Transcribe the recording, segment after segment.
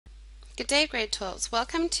Good day, grade 12s.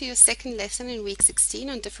 Welcome to your second lesson in week 16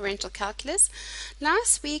 on differential calculus.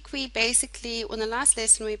 Last week on the last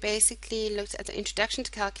lesson, we basically looked at the introduction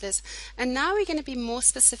to calculus, and now we're going to be more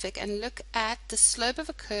specific and look at the slope of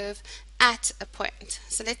a curve at a point.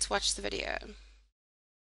 So let's watch the video.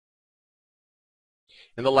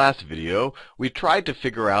 In the last video, we tried to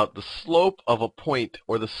figure out the slope of a point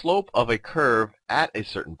or the slope of a curve at a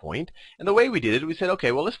certain point. And the way we did it, we said,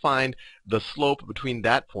 okay, well, let's find the slope between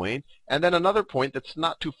that point and then another point that's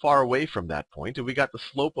not too far away from that point. And we got the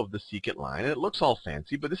slope of the secant line. And it looks all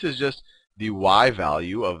fancy, but this is just the y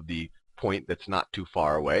value of the point that's not too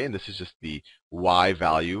far away. And this is just the y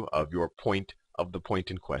value of your point of the point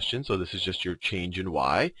in question. So this is just your change in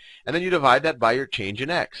y. And then you divide that by your change in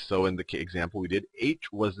x. So in the example we did, h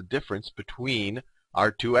was the difference between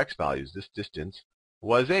our two x values. This distance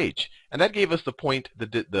was h. And that gave us the point,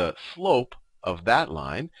 the slope of that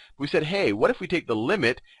line. We said, hey, what if we take the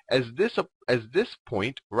limit as this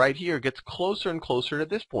point right here gets closer and closer to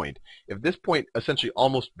this point? If this point essentially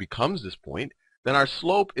almost becomes this point, then our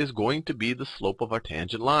slope is going to be the slope of our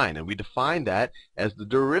tangent line. And we define that as the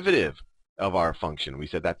derivative of our function. We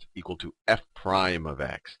said that's equal to f prime of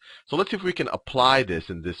x. So let's see if we can apply this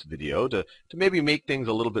in this video to maybe make things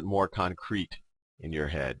a little bit more concrete in your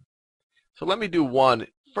head. So let me do one.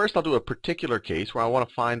 First, I'll do a particular case where I want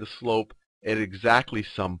to find the slope at exactly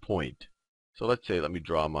some point. So let's say, let me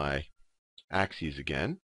draw my axes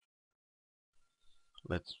again.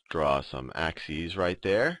 Let's draw some axes right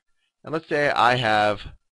there. And let's say I have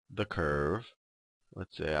the curve.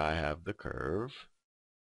 Let's say I have the curve.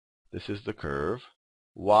 This is the curve.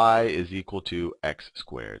 Y is equal to x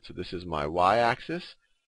squared. So this is my y-axis.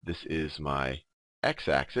 This is my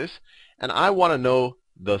x-axis. And I want to know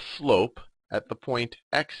the slope at the point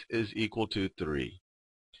x is equal to 3.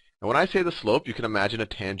 And when I say the slope, you can imagine a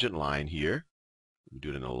tangent line here. We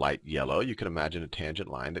do it in a light yellow. You can imagine a tangent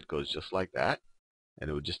line that goes just like that. And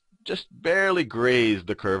it would just barely graze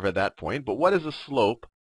the curve at that point. But what is the slope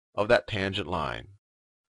of that tangent line?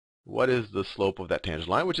 What is the slope of that tangent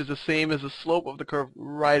line, which is the same as the slope of the curve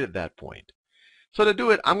right at that point? So to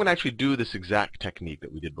do it, I'm going to actually do this exact technique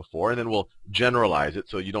that we did before, and then we'll generalize it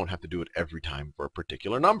so you don't have to do it every time for a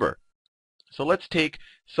particular number. So let's take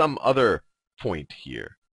some other point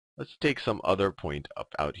here. Let's take some other point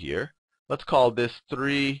up out here. Let's call this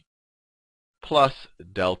 3 plus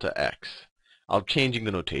delta x. I'm changing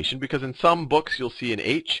the notation because in some books you'll see an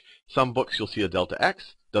h, some books you'll see a delta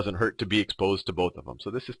x. Doesn't hurt to be exposed to both of them. So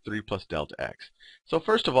this is 3 plus delta x. So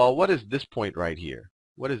first of all, what is this point right here?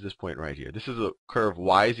 What is this point right here? This is a curve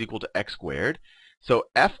y is equal to x squared. So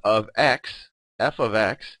f of x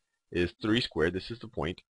is 3 squared. This is the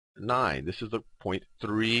point 9. This is the point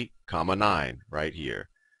 3 comma 9 right here.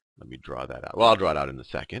 Let me draw that out. Well, I'll draw it out in a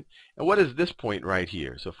second. And what is this point right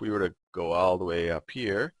here? So if we were to go all the way up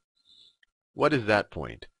here, what is that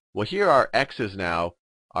point? Well, here our x is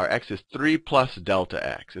 3 plus delta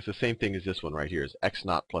x. It's the same thing as this one right here, is x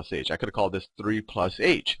naught plus h. I could have called this 3 plus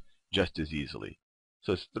h just as easily.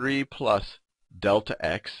 So it's 3 plus delta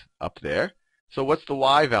x up there. So what's the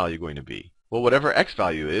y value going to be? Well, whatever x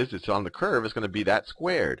value is, it's on the curve, is going to be that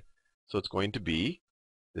squared. So it's going to be,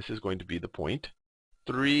 this is going to be the point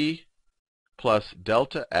 3 plus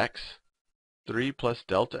delta x, 3 plus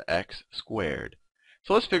delta x squared.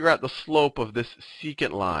 So let's figure out the slope of this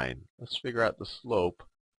secant line. Let's figure out the slope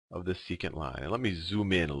of this secant line. And let me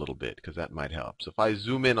zoom in a little bit because that might help. So if I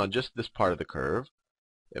zoom in on just this part of the curve,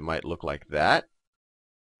 it might look like that.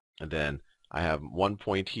 And then I have one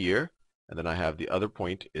point here, and then I have the other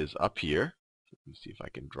point is up here. Let me see if I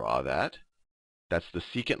can draw that. That's the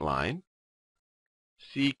secant line.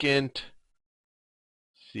 Secant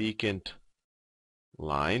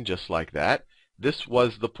line, just like that. This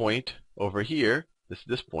was the point over here.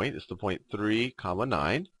 This point is the point 3 comma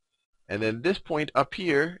 9. And then this point up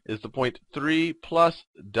here is the point 3 plus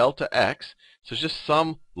delta x. So it's just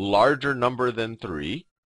some larger number than 3.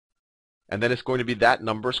 And then it's going to be that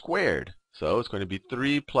number squared. So it's going to be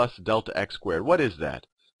 3 plus delta x squared. What is that?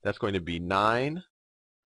 That's going to be 9.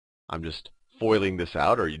 I'm just foiling this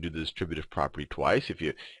out, or you do the distributive property twice. If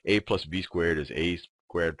you a plus b squared is a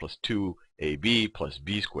squared plus 2ab plus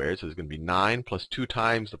b squared. So it's going to be 9 plus 2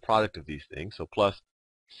 times the product of these things. So plus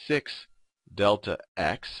 6 delta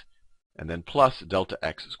x. And then plus delta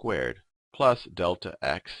x squared, plus delta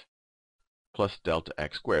x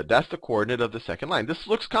squared. That's the coordinate of the second line. This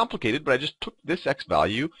looks complicated, but I just took this x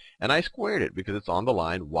value and I squared it because it's on the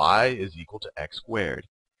line y is equal to x squared.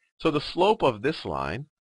 So the slope of this line,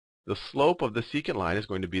 the slope of the secant line is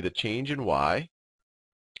going to be the change in y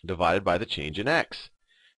divided by the change in x.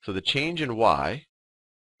 So the change in y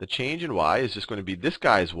the change in y is just going to be this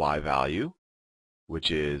guy's y value, which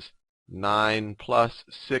is 9 plus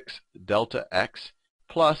 6 delta x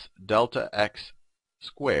plus delta x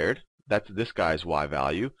squared. That's this guy's y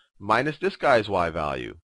value, minus this guy's y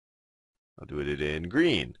value. I'll do it in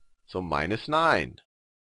green. So minus 9.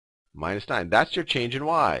 Minus 9. That's your change in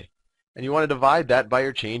y. And you want to divide that by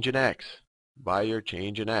your change in x. By your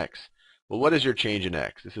change in x. Well, what is your change in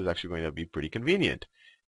x? This is actually going to be pretty convenient.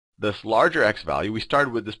 This larger x value, we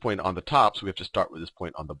started with this point on the top, so we have to start with this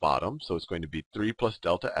point on the bottom. So it's going to be 3 plus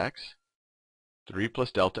delta x. 3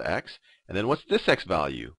 plus delta x. And then what's this x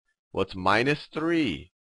value? Well, it's minus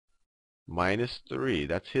 3. Minus 3.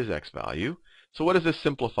 That's his x value. So what does this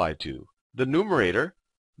simplify to? The numerator,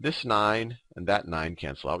 this 9 and that 9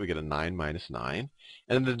 cancel out. We get a 9 minus 9.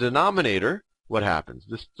 And in the denominator, what happens?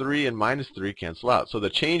 This 3 and minus 3 cancel out. So the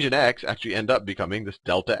change in x actually end up becoming this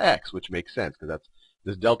delta x, which makes sense because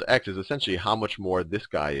this delta x is essentially how much more this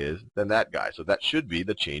guy is than that guy. So that should be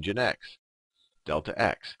the change in x, delta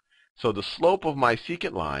x. So the slope of my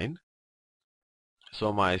secant line,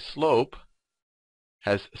 so my slope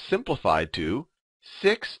has simplified to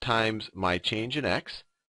 6 times my change in x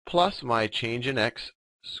plus my change in x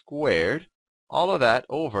squared, all of that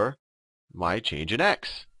over my change in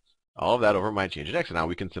x. All of that over my change in x. And now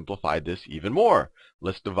we can simplify this even more.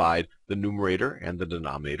 Let's divide the numerator and the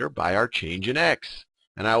denominator by our change in x.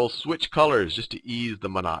 And I will switch colors just to ease the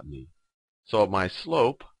monotony. So my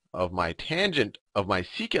slope of my tangent of my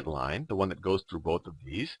secant line, the one that goes through both of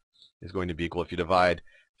these, is going to be equal, if you divide,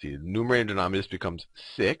 see, the numerator and denominator, this becomes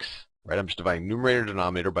 6, right? I'm just dividing numerator and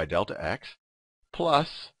denominator by delta x,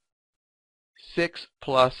 plus 6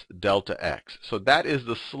 plus delta x. So that is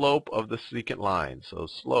the slope of the secant line. So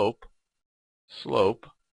slope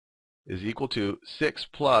is equal to 6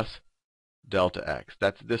 plus delta x.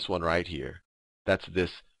 That's this one right here. That's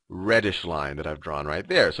this reddish line that I've drawn right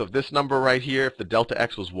there. So if this number right here, if the delta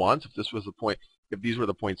x was 1, so if this was the point, if these were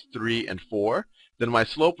the points 3 and 4, then my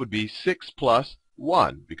slope would be 6 plus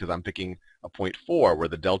 1, because I'm picking a point 4 where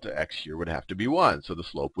the delta x here would have to be 1. So the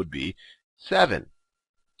slope would be 7.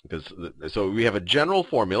 So we have a general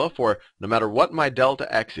formula for no matter what my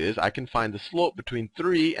delta x is, I can find the slope between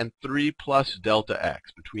 3 and 3 plus delta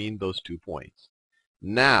x, between those 2 points.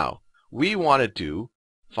 Now, we wanted to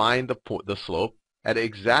find the slope at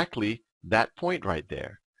exactly that point right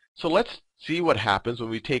there. So let's see what happens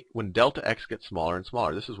when delta x gets smaller and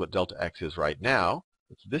smaller. This is what delta x is right now.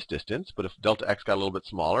 It's this distance, but if delta x got a little bit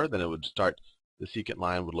smaller, then it would start, the secant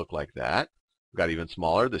line would look like that. If it got even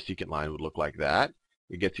smaller, the secant line would look like that.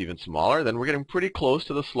 It gets even smaller, then we're getting pretty close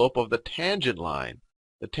to the slope of the tangent line.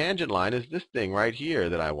 The tangent line is this thing right here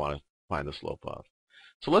that I want to find the slope of.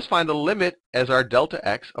 So let's find the limit as our delta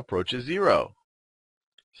x approaches 0.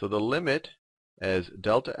 So the limit as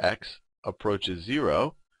delta x approaches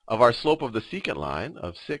 0 of our slope of the secant line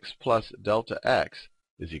of 6 plus delta x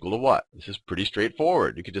is equal to what? This is pretty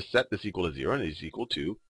straightforward. You could just set this equal to 0 and it is equal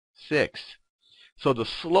to 6. So the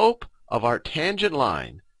slope of our tangent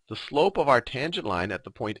line, the slope of our tangent line at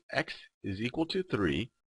the point x is equal to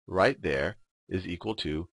 3, right there, is equal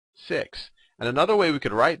to 6. And another way we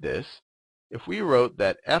could write this, if we wrote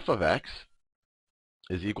that f of x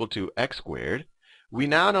is equal to x squared, we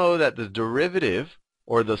now know that the derivative,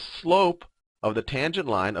 or the slope of the tangent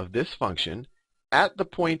line of this function at the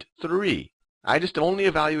point 3, I just only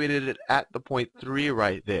evaluated it at the point 3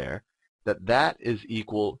 right there, that is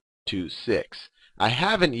equal to 6. I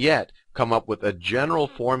haven't yet come up with a general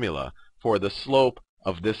formula for the slope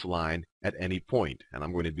of this line at any point, and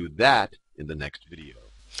I'm going to do that in the next video.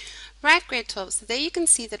 Right, grade 12. So there you can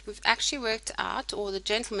see that we've actually worked out, or the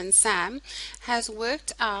gentleman Sam has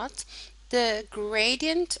worked out the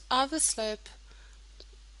gradient of the slope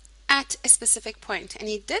at a specific point, and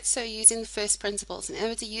he did so using the first principles. In other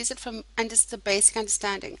words, he used it from just the basic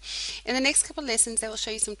understanding. In the next couple of lessons, they will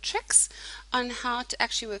show you some tricks on how to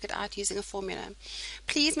actually work it out using a formula.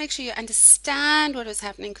 Please make sure you understand what is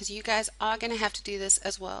happening, because you guys are going to have to do this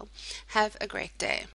as well. Have a great day.